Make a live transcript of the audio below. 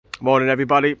Morning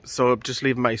everybody. So I'm just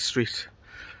leaving my street.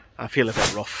 I feel a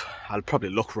bit rough. I'll probably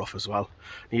look rough as well.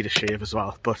 Need a shave as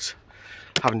well. But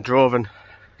having driven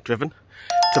to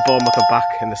Bournemouth and back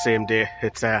in the same day,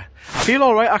 it's I feel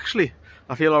alright actually.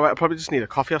 I feel alright. I probably just need a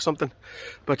coffee or something.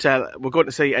 But we're going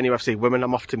to see NUFC Women.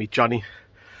 I'm off to meet Johnny.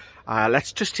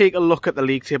 Let's just take a look at the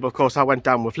league table. Of course, I went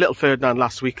down with Little Ferdinand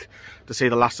last week to see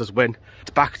the Lasters win. It's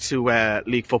back to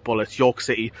league football. It's York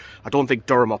City. I don't think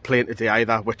Durham are playing today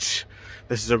either, which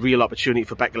this is a real opportunity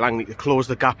for Becky Langley to close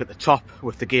the gap at the top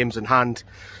with the games in hand.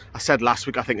 I said last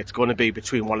week I think it's going to be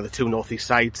between one of the two northeast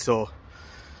sides, so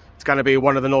it's going to be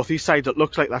one of the northeast sides that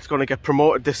looks like that's going to get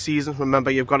promoted this season.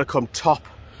 Remember, you've got to come top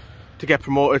to get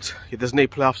promoted. There's no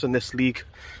playoffs in this league,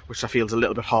 which I feel is a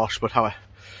little bit harsh, but however,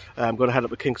 I'm going to head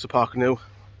up to Kingston Park now.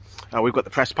 We've got the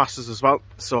press passes as well,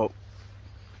 so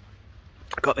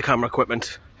I've got the camera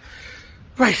equipment.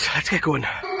 Right, let's get going.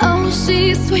 Oh,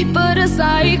 she's sweet but a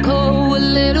psycho, a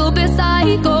little bit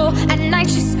psycho. At night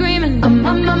she's screaming, I'm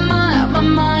on my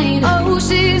mind. Oh,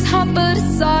 she's hot but a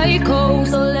psycho.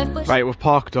 So left. Right, we've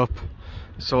parked up.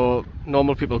 So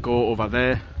normal people go over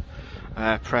there.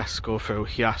 Press go through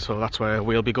here, so that's where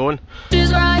we'll be going.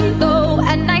 She's right though.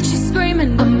 At night she's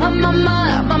screaming, I'm on my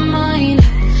mind.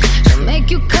 She'll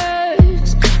make you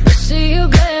curse, but she a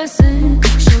blessing.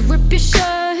 She'll rip your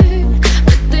shirt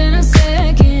within a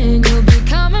second. You'll be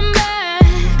coming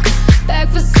back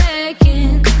for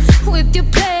seconds with your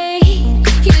play.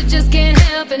 You just can't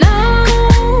help it.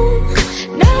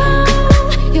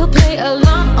 No, you'll play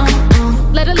along.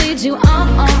 Let her lead you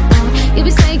on. You'll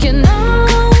be saying no.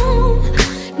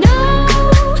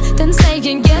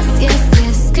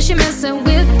 Yes, cause you're messing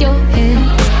with your head.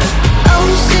 Oh,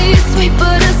 she's sweet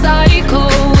but a psycho,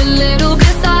 a little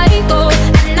bit psycho.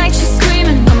 At night she's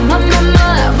screaming, I'm on my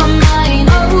mind.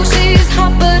 Oh, she's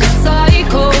hot but a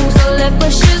psycho, so left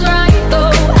but she's right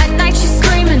though. At night she's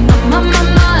screaming, I'm on my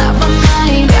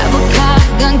mind. Grab a car,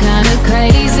 gun kinda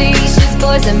crazy. She's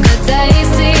poison but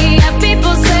tasty. And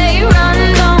people say run,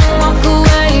 don't walk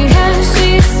away. Yeah,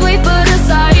 she's sweet but a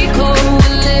psycho,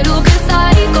 a little bit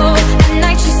psycho. At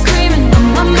night she's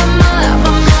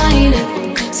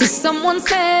see, someone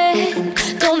said,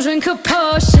 don't drink her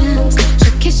potions.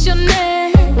 She'll kiss your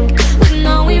neck with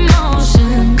no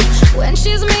emotion. When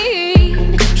she's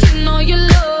mean, you know you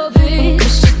love it.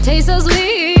 Cause she tastes so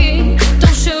sweet.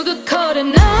 Don't sugarcoat it,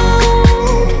 no.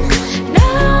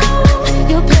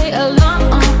 You'll play along.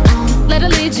 Let her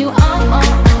lead you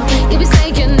on. You'll be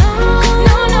saying no.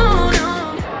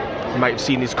 You might have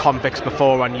seen these convicts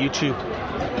before on YouTube.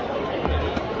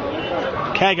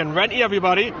 Keg and Renty,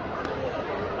 everybody.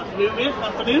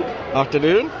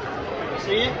 Afternoon.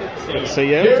 See you. Good to see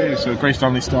you. So Grace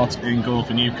Stanley starts in goal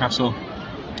for Newcastle.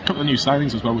 A couple of new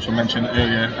signings as well, which I mentioned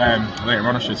earlier, later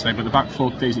on I should say. But the back four,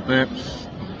 Daisy Burt,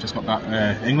 just got that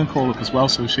England call up as well,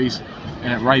 so she's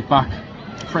in at right back.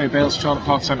 Freya Bales, Charlotte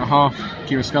Park centre half.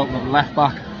 Kira Skelton at left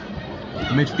back.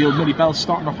 Midfield, Millie Bell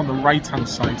starting off on the right hand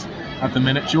side at the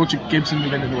minute. Georgia Gibson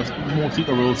moving into a more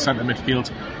deeper role centre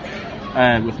midfield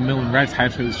with Milne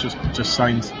Redhead, who's just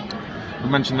signed. I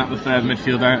mentioned that with the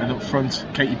midfielder, and up front,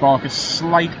 Katie Barker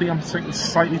slightly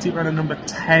deeper in a number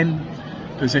 10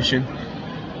 position.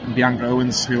 And Bianca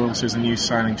Owens, who also is a new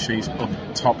signing, she's up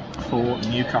top for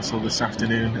Newcastle this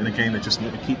afternoon in a game that just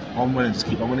need to keep on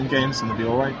winning games, and they'll be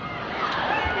alright.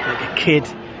 Like a kid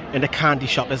in a candy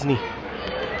shop, isn't he?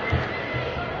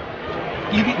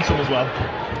 You've eaten some as well.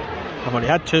 I've only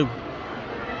had 2.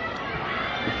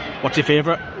 What's your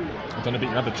favourite? I don't know if you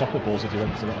can have the chocolate balls if you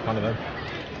want, because I'm not a fan of them.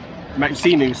 You might have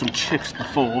seen me with some chips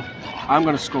before. I'm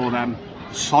going to score them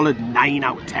a solid 9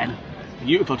 out of 10.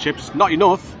 Beautiful chips, not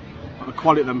enough, but the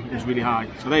quality of them is really high.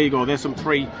 So there you go, there's some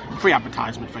free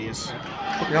advertisement for you.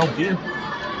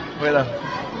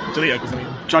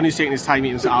 Johnny's taking his time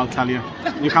eating, so I'll tell you.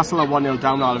 Newcastle are 1-0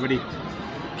 down already.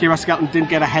 Kira Skelton didn't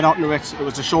get a head onto it. It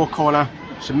was a short corner,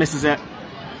 she misses it.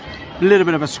 A little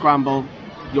bit of a scramble.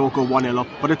 York go 1-0 up,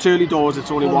 but it's early doors. It's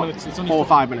only 4 or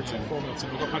 5 minutes in. 4 minutes in.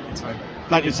 We've got plenty of time.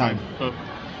 Plenty of time. But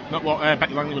not what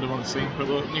Becky Langley would have wanted to see. But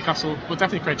Newcastle will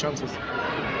definitely create chances.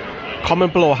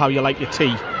 Comment below how you like your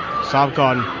tea. So I've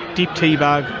gone deep tea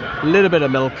bag, a little bit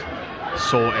of milk,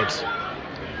 sorted.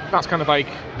 That's kind of like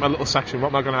my little section. What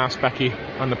am I going to ask Becky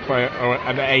and the player, or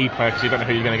an A player, because you don't know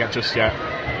who you're going to get just yet.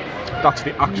 That's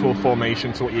the actual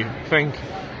formation to what you think.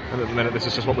 And at the minute, this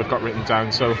is just what we've got written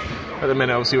down. So at the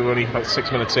minute, obviously, we're only about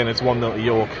 6 minutes in. It's 1-0 to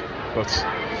York, but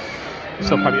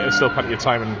still plenty of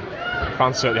time, and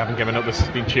fans certainly haven't given up.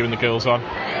 They've been cheering the girls on.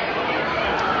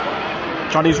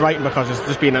 Johnny's right, because it's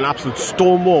just been an absolute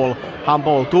stonewall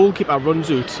handball. Goalkeeper runs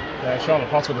out. Charlotte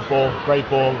Potts with the ball, great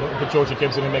ball for Georgia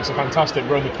Gibson, who makes a fantastic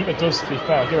run. The keeper does, to be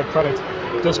fair, I'll give her credit.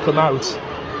 does come out,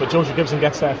 but Georgia Gibson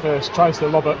gets there first, tries to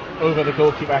lob it over the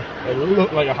goalkeeper. It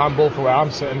looked like a handball for where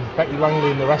I'm sitting. Becky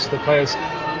Langley and the rest of the players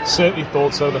certainly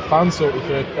thought so. The fans certainly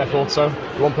thought so.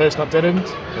 The one person that didn't,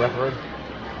 the referee.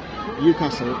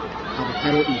 Newcastle have a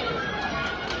penalty.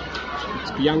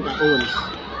 It's Bianca Owens.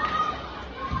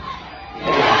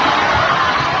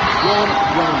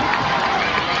 1-1.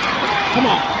 Come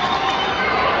on.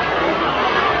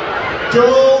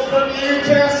 Goal for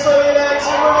Newcastle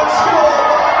United Women, scored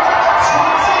by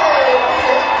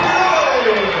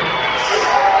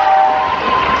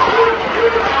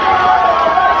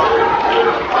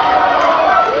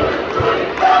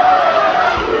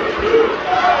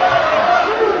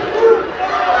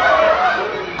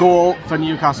Goal for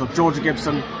Newcastle. Georgia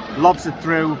Gibson lobs it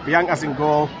through. Bianca's in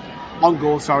goal. On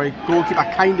goal, sorry. Goalkeeper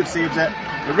kind of saves it.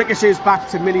 It ricochets back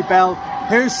to Millie Bell.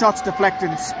 Her shot's deflected.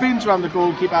 It spins around the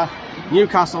goalkeeper.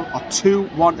 Newcastle are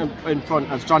 2-1 in front.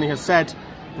 As Johnny has said,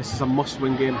 this is a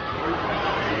must-win game.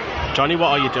 Johnny, what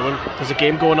are you doing? There's a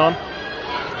game going on.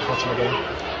 Watching a game.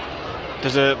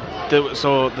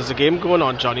 There's a game going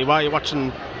on, Johnny. Why are you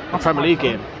watching a Premier League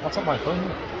game? That's not my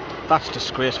phone. That's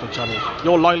disgraceful, Johnny.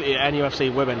 Your loyalty to NUFC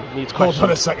women needs questions.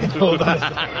 Hold on a second. Hold on a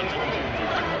second.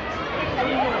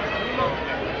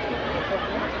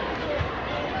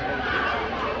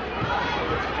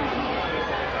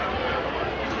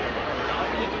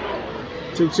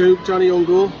 2-2, Johnny on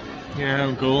goal. Yeah,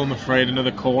 on goal, I'm afraid.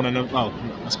 Another corner. Well,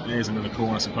 it is another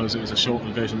corner, I suppose. It was a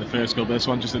shortened version of the first goal, but this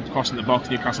one just crossing the box.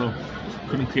 Newcastle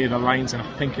couldn't clear the lines, and I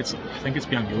think it's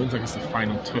Bianca Owens. I guess the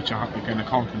final touch. I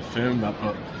can't confirm that,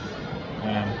 but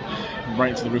right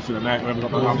into the roof of the net. Whoever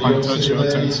got the final touch.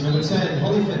 Number 10,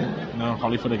 Hollyford. No,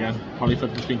 Hollyford again.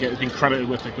 Hollyford has been credited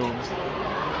with the goal.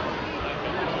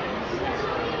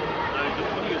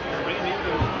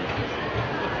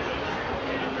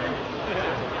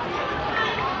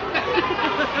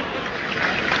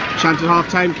 Chance at half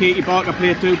time, Katie Barker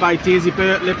played through by Daisy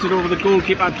Burt, lifted over the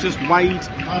goalkeeper just wide.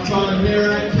 Our time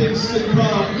here at Kingston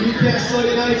Park, Newcastle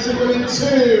United Women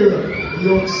 2,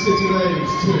 York City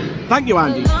Waves 2. Thank you,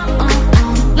 Andy.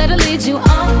 Let her lead you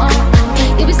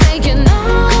on. You'll be saying no,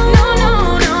 no,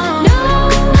 no, no,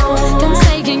 no. Then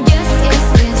saying yes, yes,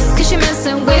 yes, 'cause you're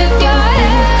messing with your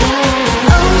head.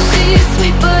 Oh, she's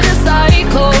sweet but a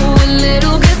psycho, a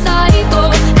little bit psycho.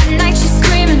 At night she's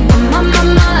screaming, my mind.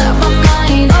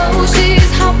 Oh,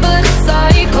 she's hot but a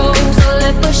psycho, so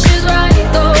left but she's right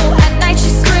though. At night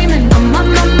she's screaming, my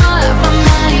mind.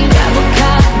 Grab a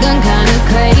cop, gun kinda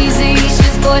crazy.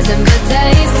 She's poison but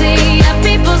tasty. Yeah,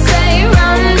 people say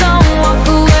run, don't walk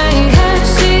away. Yeah,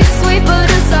 she's sweet but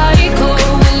a psycho,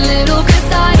 a little bit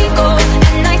psycho.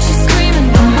 At night she's screaming,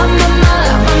 my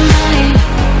mind.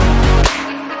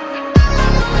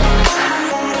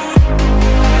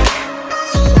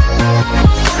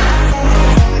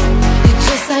 You're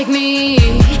just like me,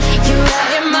 you're out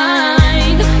your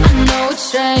mind. I know it's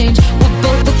strange, we're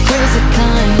both the crazy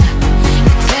kind.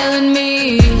 You're telling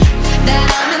me that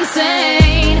I'm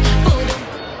insane, but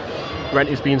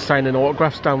Renty's been signing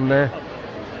autographs down there.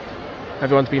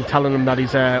 Everyone's been telling him that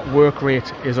his work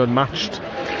rate is unmatched.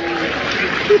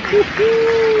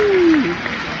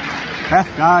 Beth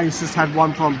Guy's just had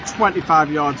one from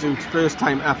 25 yards out, first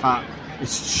time effort.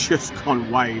 It's just gone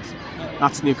wide.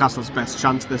 That's Newcastle's best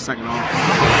chance this second half.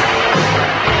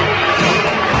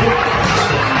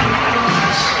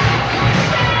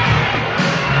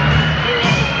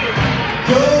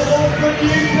 Goal for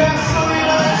Newcastle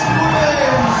United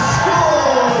Women,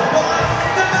 scored by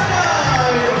number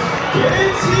 9,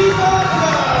 Katie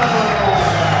Barker.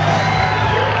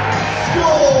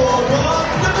 Scored by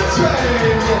number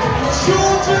 10,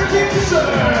 Georgia Gibson.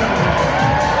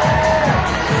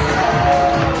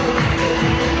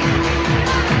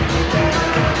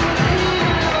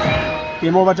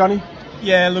 Game over, Johnny?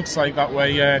 Yeah, it looks like that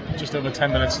way. Just over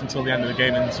 10 minutes until the end of the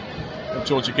game, and the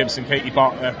Georgia Gibson Katie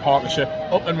Barker partnership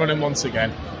up and running once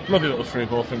again. Lovely little through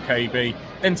ball from KB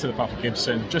into the Papa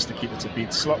Gibson just to keep it to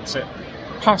beat. Slots it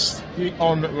past the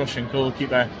on-rushing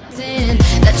goalkeeper.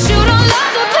 that you don't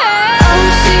love the pain. Oh,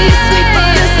 she's sweet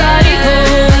but a psycho,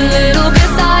 a little bit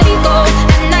psycho.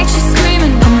 At night she's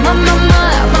screaming, my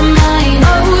mind.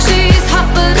 Oh, she's hot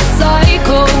but a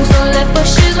psycho, so left but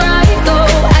she's right though.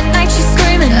 At night she's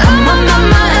screaming, my mind.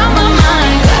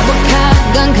 Grab a cop,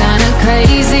 gun kinda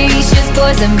crazy. She's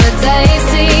poison but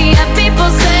tasty. Yeah, people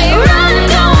say run,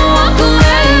 don't walk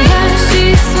away. Yeah,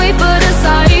 she's sweet but a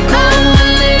psycho, a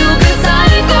little bit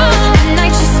psycho. At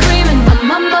night she's screaming,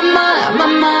 my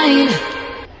mind.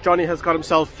 Johnny has got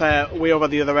himself way over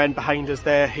the other end behind us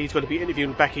there. He's going to be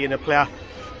interviewing Becky and a player.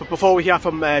 But before we hear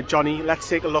from Johnny, let's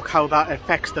take a look how that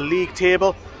affects the league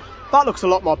table. That looks a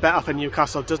lot more better for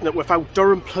Newcastle, doesn't it? Without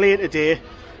Durham playing today,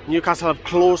 Newcastle have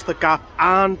closed the gap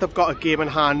and they've got a game in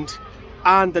hand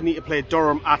and they need to play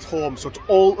Durham at home. So it's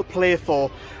all to play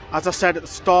for. As I said at the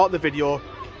start of the video,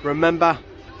 remember,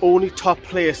 only top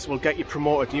place will get you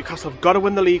promoted. Newcastle have got to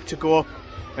win the league to go up,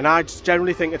 and I just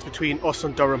generally think it's between us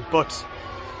and Durham. But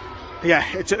yeah,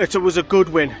 it was a good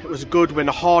win. It was a good win,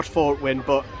 a hard-fought win.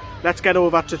 But let's get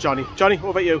over to Johnny. Johnny,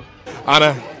 over to you.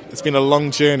 Anna, it's been a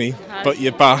long journey, but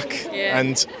you're back. Yeah.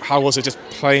 And how was it just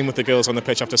playing with the girls on the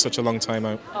pitch after such a long time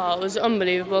out? Oh, it was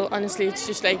unbelievable. Honestly, it's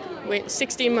just like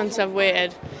 16 months I've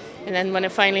waited, and then when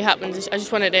it finally happened, I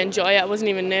just wanted to enjoy it. I wasn't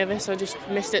even nervous. I just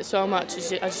missed it so much.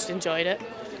 I just enjoyed it.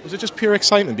 Was it just pure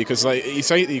excitement? Because like you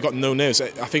say that you got no nerves. I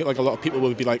think like a lot of people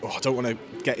would be like, oh, I don't want to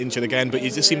get injured again. But you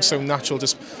just seem so natural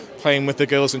just playing with the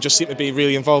girls and just seem to be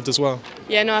really involved as well.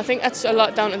 Yeah, no, I think that's a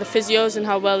lot down to the physios and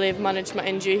how well they've managed my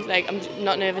injury. Like, I'm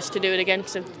not nervous to do it again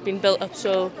because I've been built up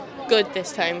so good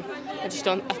this time. I just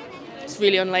don't. It's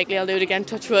really unlikely I'll do it again.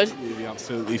 Touch wood. You'll be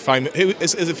absolutely fine.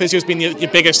 Has the physios been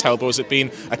your biggest help, or has it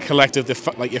been a collective,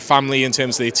 like your family in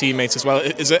terms of your teammates as well?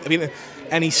 Is it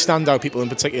any standout people in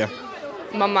particular?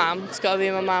 My mum, it's got to be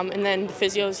my mum, and then the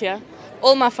physios, yeah.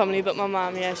 All my family, but my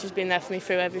mum, yeah, she's been there for me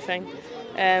through everything.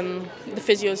 The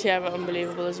physios here are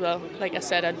unbelievable as well. Like I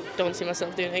said, I don't see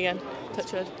myself doing it again.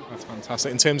 Touch wood. That's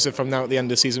fantastic. In terms of from now at the end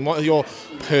of the season, what are your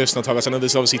personal targets? I know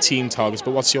there's obviously team targets,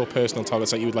 but what's your personal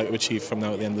targets that you would like to achieve from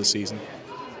now at the end of the season?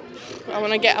 I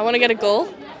want to get a goal,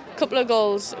 a couple of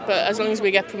goals, but as long as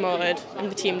we get promoted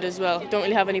and the team does well. Don't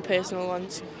really have any personal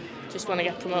ones. Just want to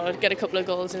get promoted, get a couple of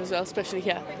goals in as well, especially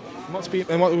here.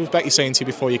 And what was Becky saying to you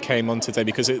before you came on today?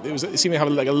 Because it seemed to have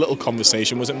like a little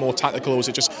conversation. Was it more tactical, or was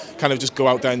it just kind of just go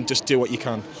out there and just do what you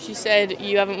can? She said,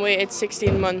 you haven't waited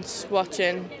 16 months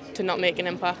watching to not make an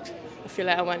impact. I feel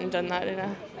like I went and done that, didn't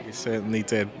I? You certainly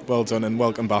did. Well done and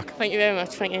welcome back. Thank you very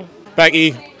much, thank you.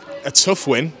 Becky, a tough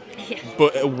win,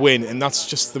 but a win, and that's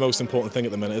just the most important thing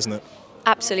at the minute, isn't it?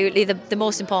 Absolutely. The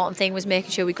most important thing was making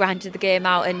sure we grinded the game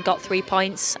out and got 3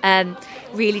 points.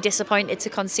 Really disappointed to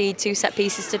concede 2 set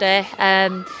pieces today.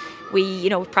 We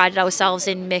prided ourselves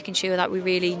in making sure that we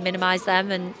really minimised them,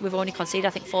 and we've only conceded,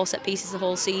 I think, 4 set pieces the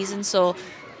whole season. So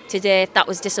today that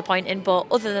was disappointing, but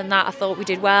other than that, I thought we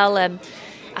did well.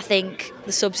 I think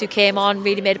the subs who came on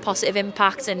really made a positive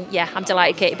impact, and yeah, I'm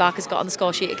delighted Katie Barker's got on the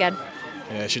score sheet again.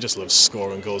 Yeah, she just loves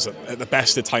scoring goals at the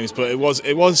best of times, but it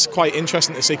was quite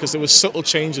interesting to see because there was subtle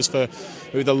changes for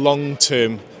maybe the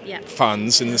long-term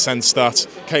fans, in the sense that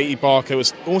Katie Barker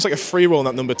was almost like a free roll in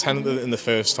that number 10 in the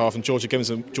first half, and Georgia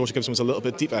Gibson was a little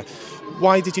bit deeper.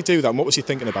 Why did you do that, and what was you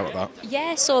thinking about that?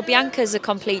 Yeah, so Bianca's a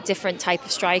complete different type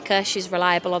of striker. She's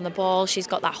reliable on the ball, she's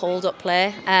got that hold-up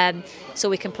play, so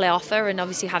we can play off her, and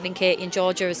obviously having Katie and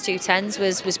Georgia as 2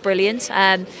 10s was brilliant,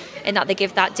 in that they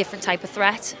give that different type of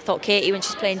threat. I thought Katie, when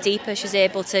she's playing deeper, she's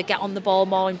able to get on the ball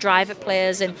more and drive at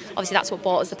players, and obviously that's what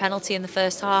bought us the penalty in the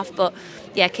first half. But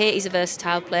yeah, Katie's a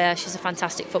versatile player, she's a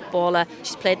fantastic footballer.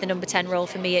 She's played the number 10 role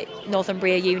for me at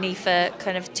Northumbria Uni for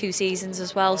kind of 2 seasons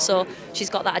as well, so she's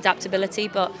got that adaptability.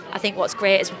 But I think what's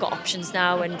great is we've got options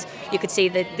now, and you could see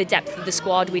the depth of the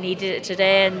squad. We needed it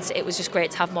today, and it was just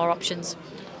great to have more options.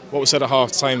 What was said at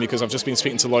half time, because I've just been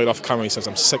speaking to Lloyd off camera, he says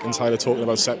I'm sick and tired of talking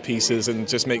about set pieces and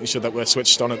just making sure that we're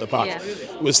switched on at the back.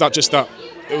 Yeah. Was that just that?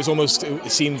 It was almost, it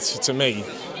seemed to me,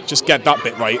 just get that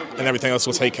bit right and everything else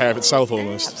will take care of itself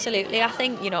almost. Absolutely. I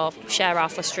think, share our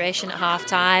frustration at half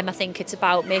time. I think it's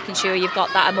about making sure you've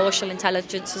got that emotional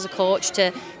intelligence as a coach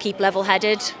to keep level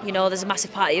headed. There's a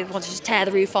massive part of you wants to just tear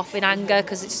the roof off in anger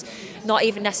because it's not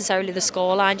even necessarily the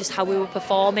scoreline, just how we were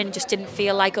performing just didn't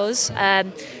feel like us.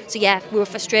 So yeah, we were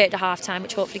frustrated at half time,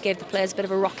 which hopefully gave the players a bit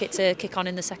of a rocket to kick on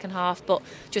in the second half, but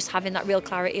just having that real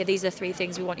clarity of these are 3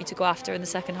 things we want you to go after in the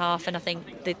second half, and I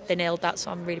think they nailed that,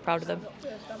 so I'm really proud of them.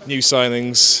 New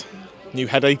signings, new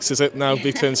headaches, is it now,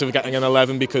 in terms of getting an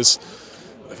 11, because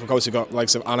we've obviously got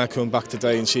likes of Anna coming back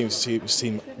today, and she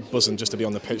seemed buzzing just to be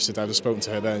on the pitch today. I've just spoken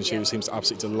to her there, and she seems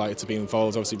absolutely delighted to be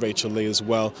involved. Obviously Rachel Lee as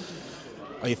well.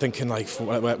 Are you thinking, like,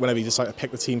 whenever you decide to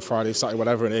pick the team Friday, Saturday,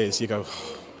 whatever it is, you go,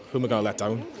 who am I going to let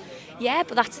down? Yeah,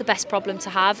 but that's the best problem to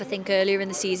have. I think earlier in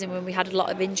the season when we had a lot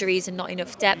of injuries and not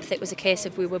enough depth, it was a case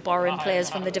of we were borrowing players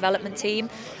from the development team,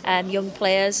 young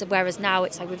players, whereas now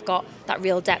it's like we've got that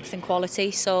real depth and quality.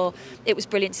 So it was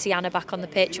brilliant to see Anna back on the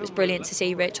pitch. It was brilliant to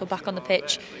see Rachel back on the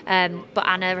pitch. But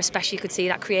Anna especially could see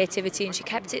that creativity, and she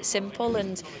kept it simple,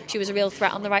 and she was a real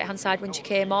threat on the right-hand side when she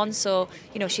came on. So,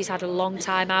 she's had a long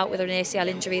time out with an ACL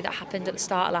injury that happened at the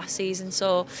start of last season.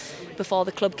 So before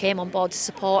the club came on board to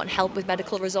support and help with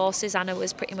medical resources, Anna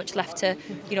was pretty much left to,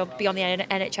 be on the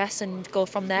NHS and go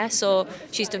from there. So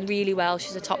she's done really well.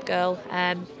 She's a top girl.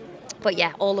 But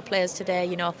yeah, all the players today,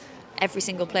 you know, every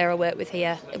single player I work with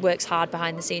here works hard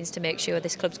behind the scenes to make sure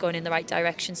this club's going in the right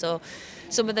direction. So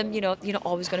some of them, you know, you're not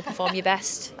always going to perform your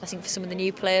best. I think for some of the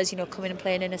new players, you know, coming and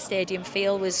playing in a stadium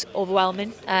feel was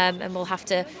overwhelming, and we'll have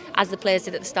to, as the players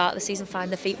did at the start of the season,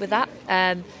 find their feet with that.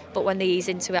 But when they ease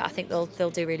into it, I think they'll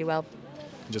do really well.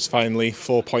 Just finally,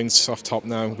 4 points off top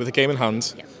now with a game in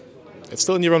hand. Yeah. It's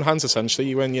still in your own hands, essentially.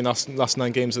 You win your last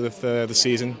 9 games of the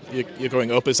season. You're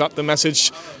going up. Is that the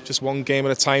message? Just one game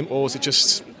at a time, or is it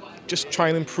just try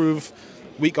and improve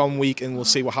week on week, and we'll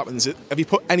see what happens? Have you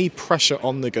put any pressure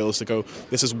on the girls to go,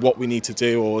 this is what we need to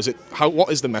do, or is it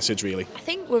what is the message really? I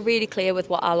think we're really clear with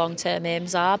what our long-term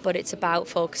aims are, but it's about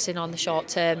focusing on the short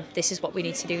term. This is what we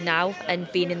need to do now, and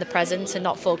being in the present and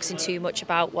not focusing too much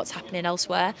about what's happening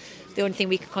elsewhere. The only thing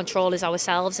we can control is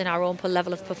ourselves and our own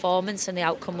level of performance, and the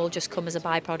outcome will just come as a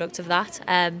byproduct of that.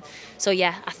 So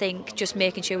yeah, I think just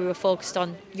making sure we were focused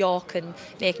on York and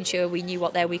making sure we knew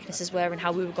what their weaknesses were and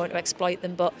how we were going to exploit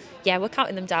them. But yeah, we're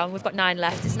counting them down. We've got 9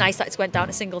 left. It's nice that it's went down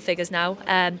to single figures now.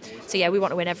 So yeah, we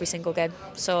want to win every single game.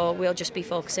 So we'll just be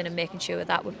focusing and making sure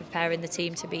that we're preparing the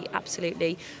team to be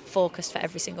absolutely focused for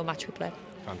every single match we play.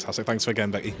 Fantastic. Thanks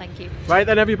again, Becky. Thank you. Right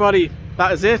then, everybody,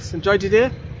 that is it. Enjoyed your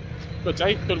day? Good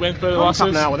day, good win for the What's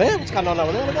Lasses. happening over there? What's going on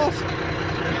over there with us?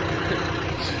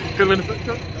 Good win.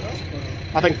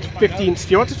 I think 15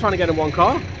 Stewarts are trying to get in one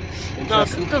car. No,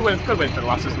 good win for the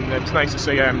Lasses, and it's nice to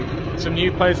see some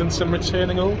new players and some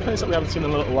returning old players that we haven't seen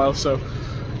in a little while. So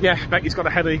yeah, Becky's got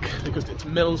a headache because it's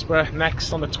Middlesbrough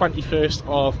next on the 21st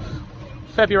of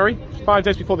February, 5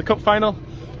 days before the cup final,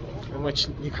 in which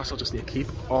Newcastle just need to keep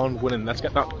on winning. Let's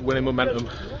get that winning momentum.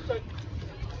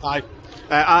 Aye.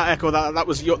 I echo that.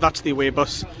 That's the away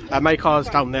bus. My car's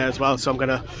down there as well, so I'm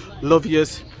gonna love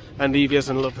yous and leave yous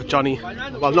and love Johnny.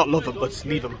 Well, not love him, but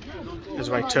leave him is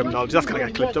the right terminology. That's gonna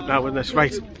get clipped up now, isn't it?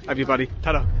 Right, everybody,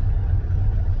 ta-da.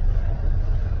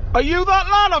 Are you that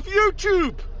lad off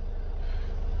YouTube?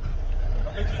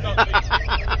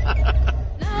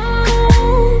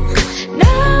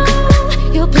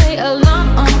 No, you'll play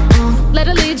along. Let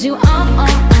her lead you on.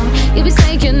 You'll be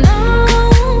saying no,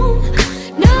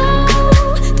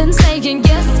 then saying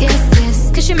yes,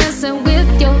 cause you're messing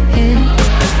with your head.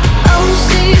 Oh,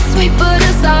 she's sweet but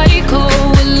a psycho.